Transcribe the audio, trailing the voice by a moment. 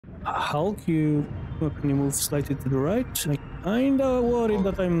Hulk, can you move slightly to the right? I kinda worried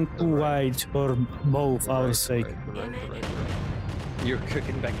that I'm too wide for both our sake. Right. You're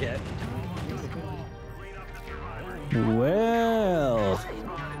cooking baguette. Well,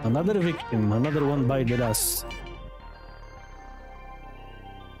 another victim, another one by the dust.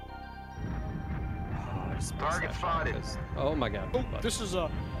 Target spotted. Oh my god. Oh, this is a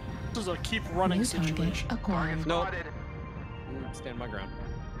keep running situation. Target Nope. spotted. Stand my ground.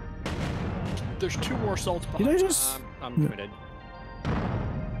 There's 2 more salts Did behind. I just... I'm committed. Target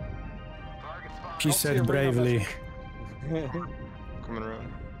spotted. She said bravely. Coming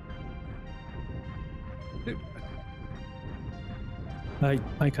around.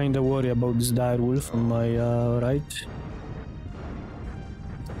 I kinda worry about this dire wolf on my right.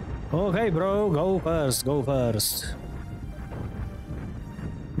 Okay, bro, go first, go first.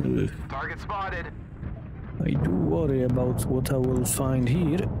 Target spotted. I do worry about what I will find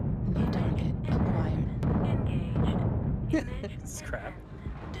here. New target acquired. Engaged. It's crap.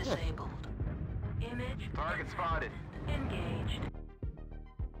 Disabled. Image. Target spotted. Engaged.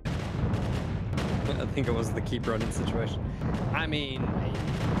 I think it was the keep running situation. I mean,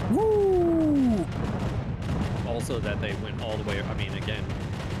 Woo! also that they went all the way. I mean, again,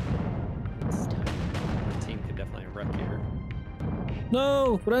 the team could definitely wreck here.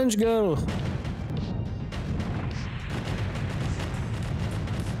 No, French girl.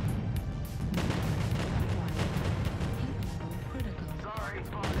 Sorry,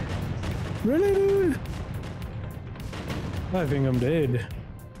 spotted. Really, dude? I think I'm dead.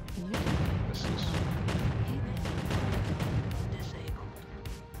 This is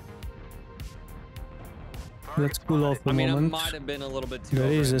Let's cool off a I mean, it moment. might have been a little bit too.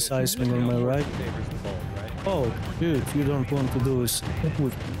 There is a overambitious, size but, one on you know, my right. favors the bold, right? Oh, dude, you don't want to do this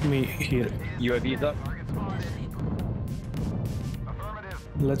with me here. UAV's up. Target spotted.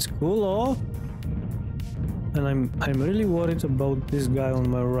 Affirmative. Let's cool off. And I'm really worried about this guy on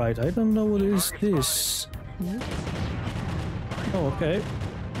my right. I don't know what is this. Oh, okay.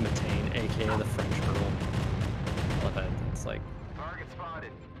 Matane, aka the French girl. Love it. It's like, Target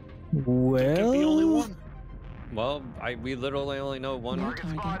spotted. Could be only Well, one. well, we literally only know one, New Target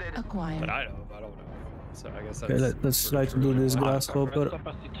target spotted. acquired. but I don't know. So I guess that's. okay, let's try to do this grasshopper.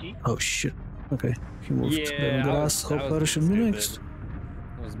 Capacity. Oh shit. Okay, he moved. Yeah, Then I was grasshopper should be stupid. next.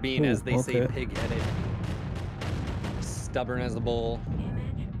 I was being, Ooh, as they say, okay. pig-headed, stubborn as a bull.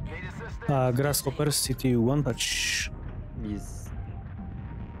 Need assistance. Grasshopper city one touch. Yes.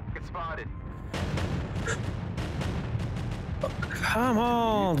 Target spotted. Come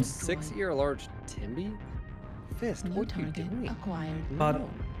on! 6-year large Timby? Fist, New what are you target doing? acquired. But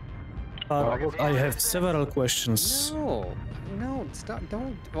I have several questions. No, stop,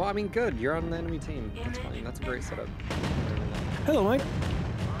 don't. Well, I mean, good, you're on the enemy team. That's fine, that's a great setup. Hello, Mike.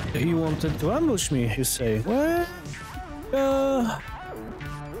 You wanted to ambush me, you say? Well,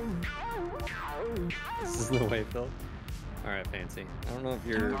 This is the way, Phil. Alright, Fancy. I don't know if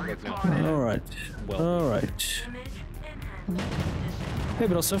you're looking out. alright. Well, Alright. Hey,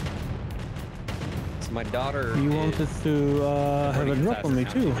 Brosso. so my daughter. You is wanted to have a drop on me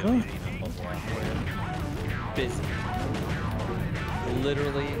too, huh? Busy.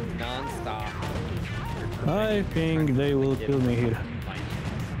 Literally non-stop. I think they will kill me here.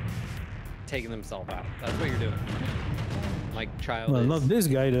 Taking themselves out. That's what you're doing. My child Well, is not this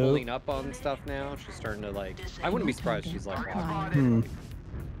guy though. pulling up on stuff now. She's starting to like. I wouldn't be surprised. She's like, wow.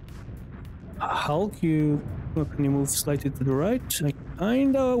 Hulk, can you move slightly to the right? I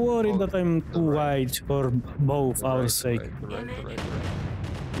kinda worried that I'm too wide for both our sake. right.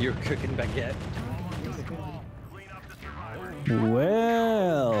 You're cooking baguette.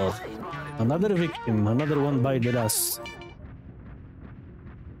 Well, another victim, another one by the dust.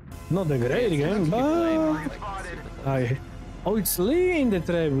 Not a great game, but oh, it's Lee in the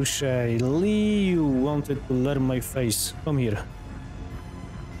trebuchet. Lee, you wanted to learn my face. Come here.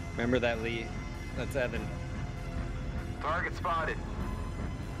 Remember that, Lee? That's Evan, Target spotted.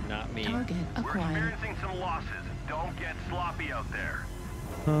 not me. Target We're acquired. experiencing some losses. Don't get sloppy out there.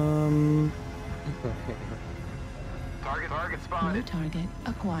 Target New spotted. target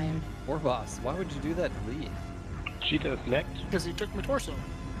acquired. Or boss. Why would you do that to Lee? Cheetah's next. Because he took my torso.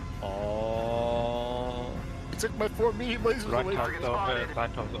 Oh. He took my 4 medium lasers Right away. toss open.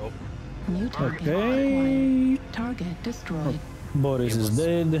 Right toss open. New target Okay. acquired. Target destroyed. Boris is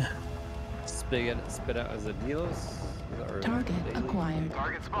dead. Spit out as a Delos? Or Target acquired.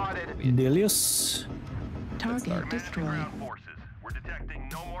 Target spotted. Delius. Target destroyed. Ground forces. We're detecting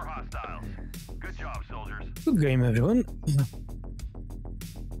no more hostiles. Good job, soldiers. Good game, everyone.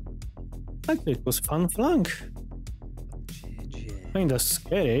 Actually, it was fun flank. GG. Kinda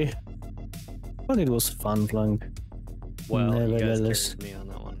scary, but it was fun flying. Well, you guys Nevertheless. carried me on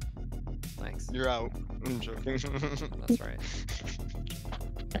that one. Thanks. You're out. I'm joking. That's right.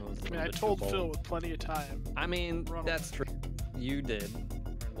 That was a I mean, little I bit too told bold. Phil with plenty of time. I mean, Run that's away. true. You did.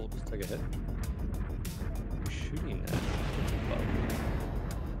 We'll just take a hit. You're shooting that.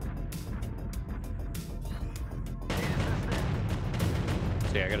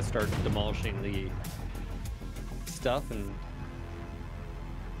 So yeah, I gotta start demolishing the stuff and.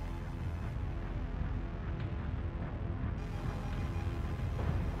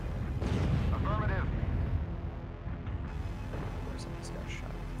 Affirmative. Where's this guy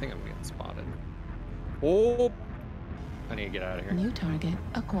shot? I think I'm getting spotted. Oh! I need to get out of here. New target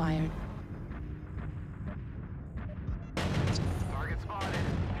acquired. Target spotted.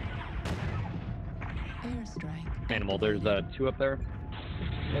 Airstrike. Animal, there's two up there.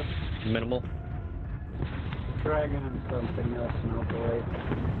 Yep. Minimal. Dragon and something else in overweight.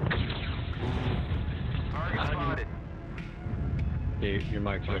 Target spotted. Your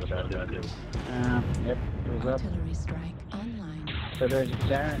mic's really bad, dude. Yep, it was up. Artillery strike online. So there's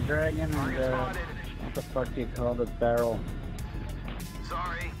dragon and what the fuck do you call it? Barrel.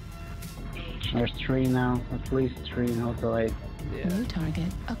 Sorry. There's 3 now, at least 3 in Hotel 8. Yeah. New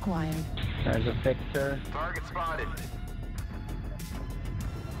target acquired. There's a fixer. Target spotted.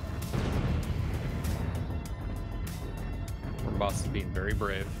 Our boss is being very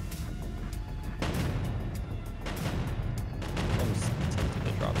brave. I'm just tempted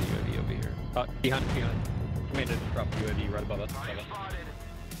to drop a UAV over here. Behind. Commander just dropped UAV right above us. Target spotted.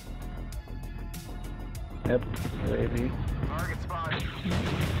 Yep, UAV. Target spotted.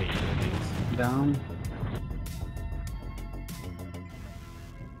 Down.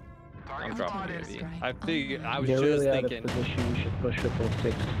 I'm Target dropping spotted. UAV. I was They're just really out of thinking. position, we should push triple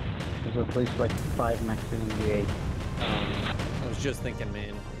 6. There's at least like 5 mechs in the 8. I was just thinking,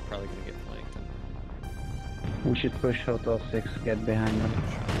 man, we're probably gonna get flanked. We should push Hotel 6, get behind them.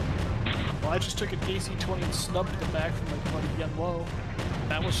 Well, I just took an AC-20 and snubbed it back from my buddy MWO.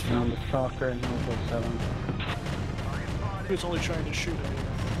 That was And on fun. the stalker in Hotel 7. He was only trying to shoot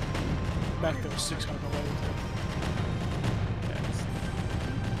a mech that was 600 away.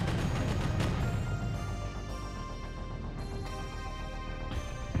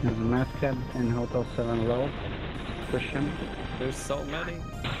 There's a Methcad in Hotel 7 low. Push him. There's so many.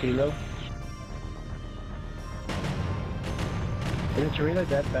 Kilo. Is it really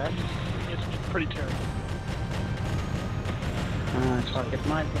that bad? It's pretty terrible. Fuck, it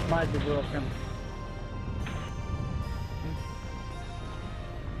might be broken.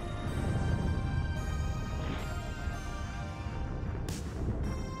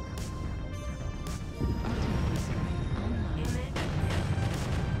 Artillery strike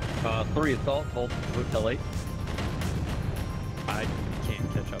online. 3 assault, hold Hotel 8. I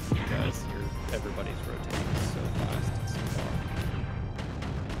can't catch up with you guys. Everybody's rotating so fast and so far.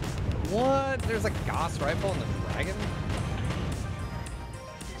 What? There's a Gauss rifle on the dragon?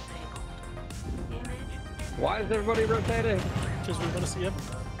 Why is everybody rotating? Because we're going to see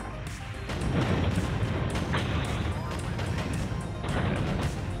everything.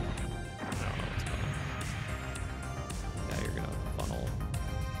 Now you're gonna funnel.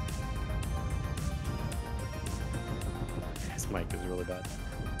 This mic is really bad.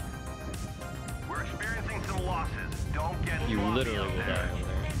 We're experiencing some losses. Don't get You sloppy literally out will there. die on there.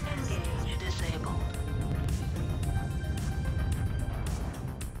 Engage disabled.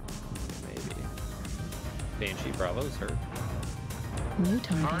 Maybe. Banshee Bravo's hurt. New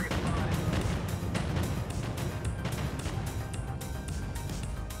target. Target spotted.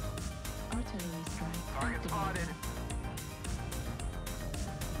 Artillery strike Target activated.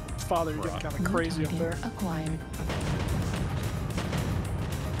 spotted. Father, you're getting kind of New crazy up target there. acquired.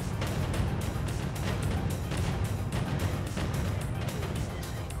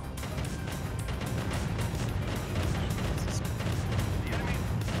 The enemy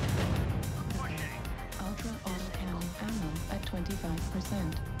Ultra auto cannon ammo at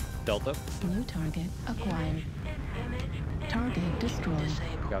 25%. Delta. New target acquired. Target destroyed.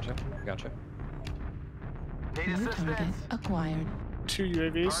 Gotcha. Gotcha. Need New target assistance. acquired. 2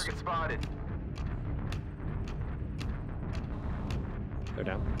 UAVs. Target spotted. They're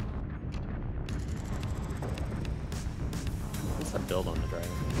down. What's that build on the dragon?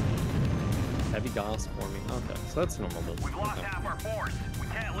 Heavy Gauss forming. Okay, so that's a normal build. We've lost Okay. half our force. We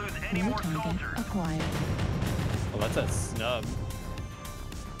can't lose any New more target soldiers. acquired. Oh, that's a snub.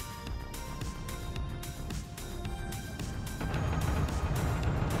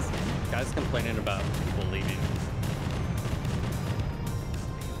 Guys complaining about people leaving.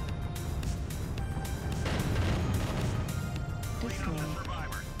 Destroyed.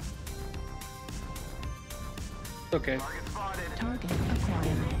 Okay. Target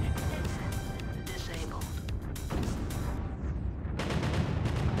acquired. Disabled.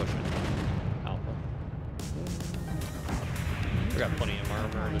 Pushing. Alpha. We got plenty of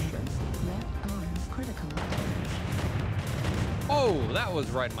armor to show. Left arm critical. Oh, that was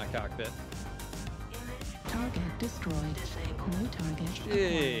right in my cockpit. Target destroyed. New target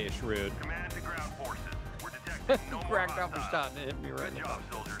acquired. Sheesh, rude. Command to ground forces. We're detecting no more Cracked off a hostiles. shot and it hit me right in Good the job,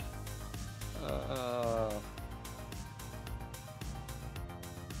 cockpit. soldiers.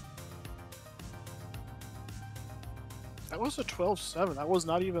 That was a 12-7. That was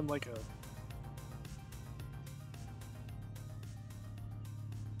not even like a...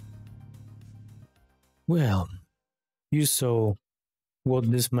 Well, you saw what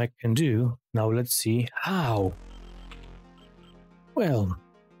this mech can do. Now let's see how. Well,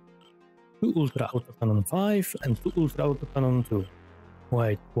 2 Ultra Autocannon 5 and 2 Ultra Autocannon 2.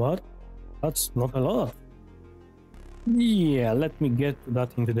 Wait, what? That's not a lot. Yeah, let me get to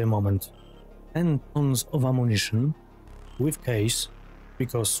that into the moment. 10 tons of ammunition with case,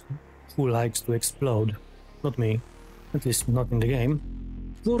 because who likes to explode? Not me, at least not in the game.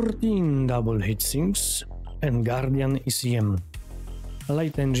 14 double heatsinks and Guardian ECM.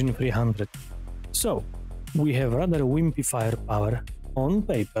 Light engine 300. So, we have rather wimpy firepower on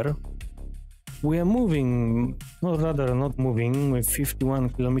paper. We are moving, or rather not moving, with 51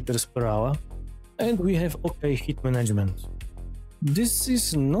 kilometers per hour, and we have okay hit management. This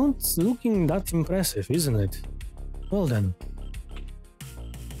is not looking that impressive, isn't it? Well then,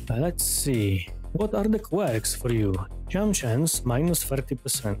 let's see. What are the quirks for you? Jump chance minus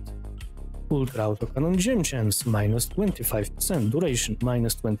 30%. Ultra Autocannon jam chance minus 25%. Duration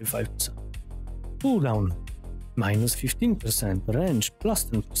minus 25%. Cooldown minus 15%. Range plus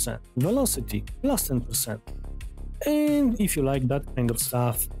 10%. Velocity plus 10%. And if you like that kind of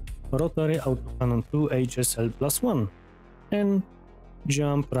stuff, Rotary Autocannon 2 HSL plus 1. And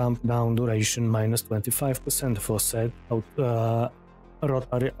jump ramp down duration minus 25% for said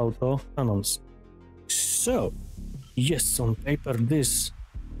rotary auto cannons. So, yes, on paper this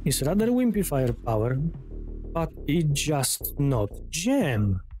is rather wimpy firepower, but it just not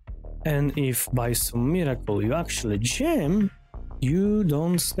jam. And if by some miracle you actually jam, you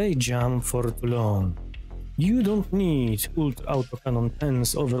don't stay jam for too long. You don't need Ultra Autocannon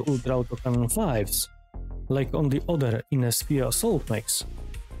 10s over Ultra Autocannon 5s, like on the other Inesphere assault mechs.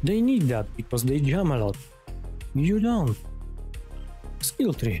 They need that because they jam a lot. You don't.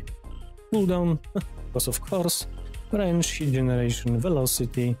 Skill tree. Cooldown, because of course, range, heat generation,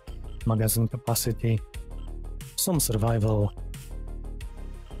 velocity, magazine capacity, some survival,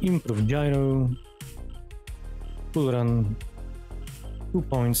 improved gyro, cool run, 2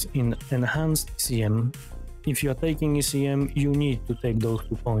 points in enhanced ECM. If you are taking ECM, you need to take those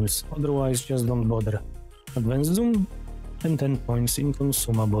 2 points, otherwise just don't bother. Advanced zoom and 10 points in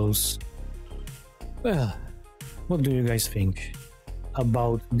consumables. Well, what do you guys think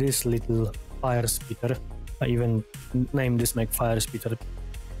about this little Firespitter? I even named this mech Firespitter.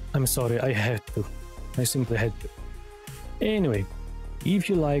 I'm sorry, I had to. I simply had to. Anyway, if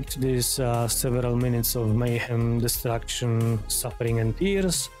you liked this several minutes of mayhem, destruction, suffering and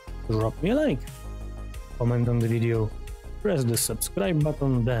tears, drop me a like. Comment on the video, press the subscribe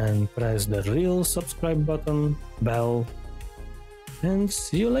button, then press the real subscribe button, bell, and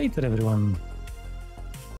see you later everyone.